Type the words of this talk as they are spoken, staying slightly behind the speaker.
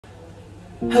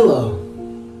Hello,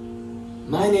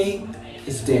 my name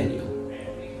is Daniel.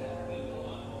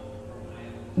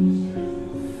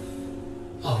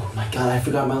 Oh my god, I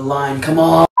forgot my line, come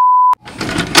on!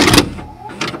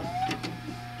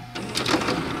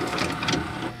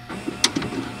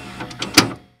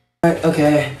 Alright,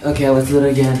 okay, let's do it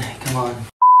again, come on.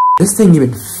 This thing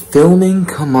even filming?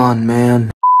 Come on, man.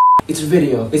 It's your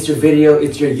video, it's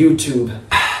your YouTube.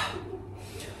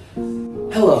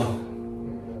 Hello,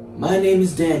 my name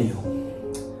is Daniel.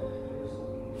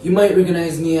 You might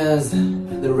recognize me as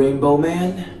the Rainbow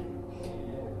Man,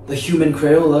 the human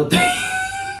Crayola.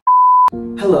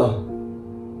 Hello.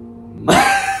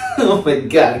 Oh my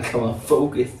god, come on,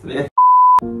 focus, man.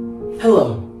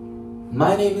 Hello,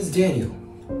 my name is Daniel.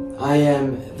 I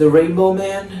am the Rainbow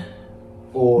Man,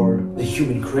 or the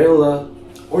human Crayola,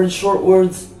 or in short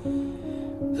words,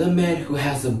 the man who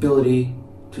has the ability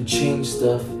to change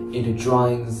stuff into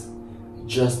drawings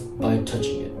just by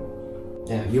touching it.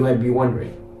 Now, you might be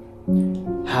wondering,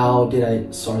 how did I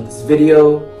start this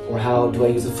video, or how do I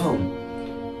use a phone?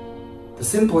 The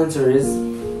simple answer is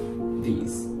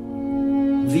these.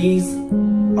 These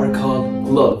are called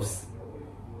gloves.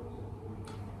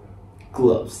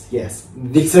 Gloves, yes.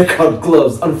 These are called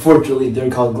gloves. Unfortunately,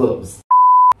 they're called gloves.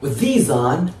 With these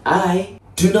on, I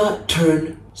do not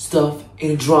turn stuff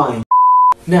into drawing.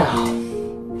 Now,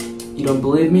 you don't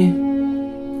believe me?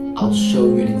 I'll show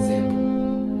you an example.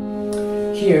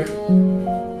 Here,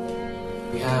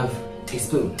 we have a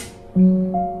spoon.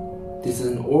 This is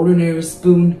an ordinary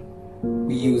spoon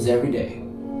we use every day.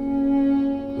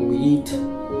 When we eat,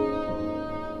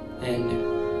 and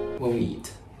when we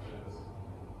eat.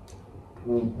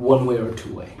 One way or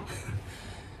two way.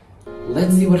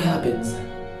 Let's see what happens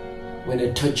when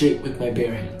I touch it with my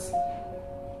bare hands.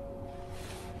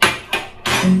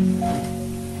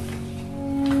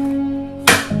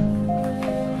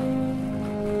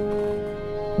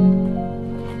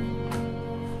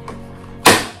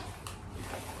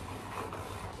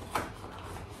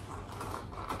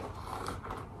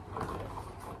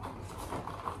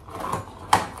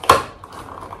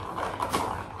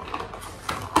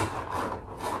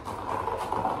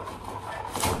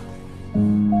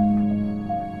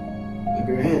 With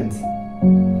your hands.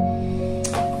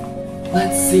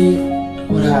 Let's see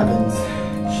what happens,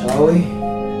 shall we?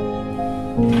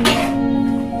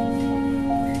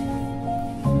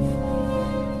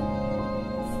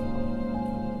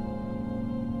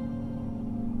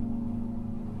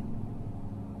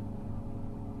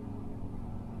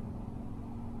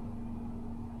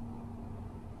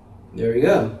 There we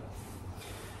go.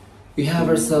 We have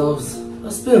ourselves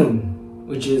a spoon,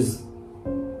 which is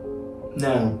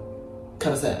now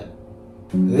kind of sad.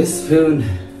 This spoon,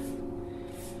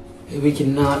 we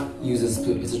cannot use a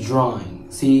spoon. It's a drawing.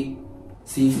 See?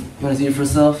 You wanna see it for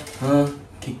yourself? Huh?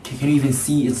 Can you even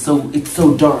see? It's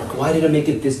so dark. Why did I make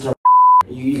it this dark?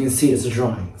 You can see it's a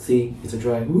drawing. See? It's a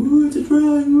drawing. Ooh, it's a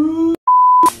drawing. Ooh.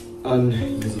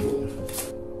 Unusable.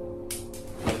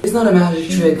 It's not a magic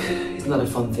trick. It's not a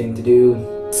fun thing to do.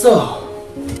 So,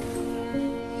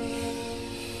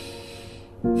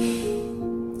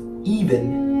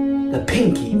 even the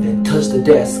pinky that touched the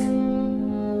desk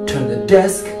turned the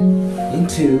desk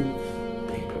into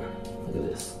paper. Look at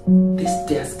this. This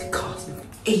desk cost me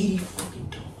 $80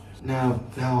 fucking. Now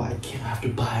I can't have to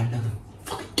buy another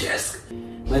fucking desk.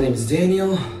 My name is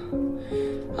Daniel.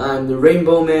 I'm the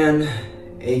Rainbow Man,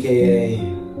 aka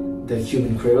the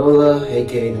human Crayola,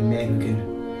 aka the man who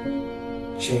can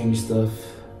change stuff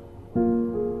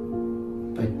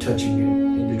by touching it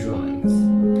into drawings.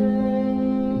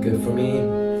 Good for me.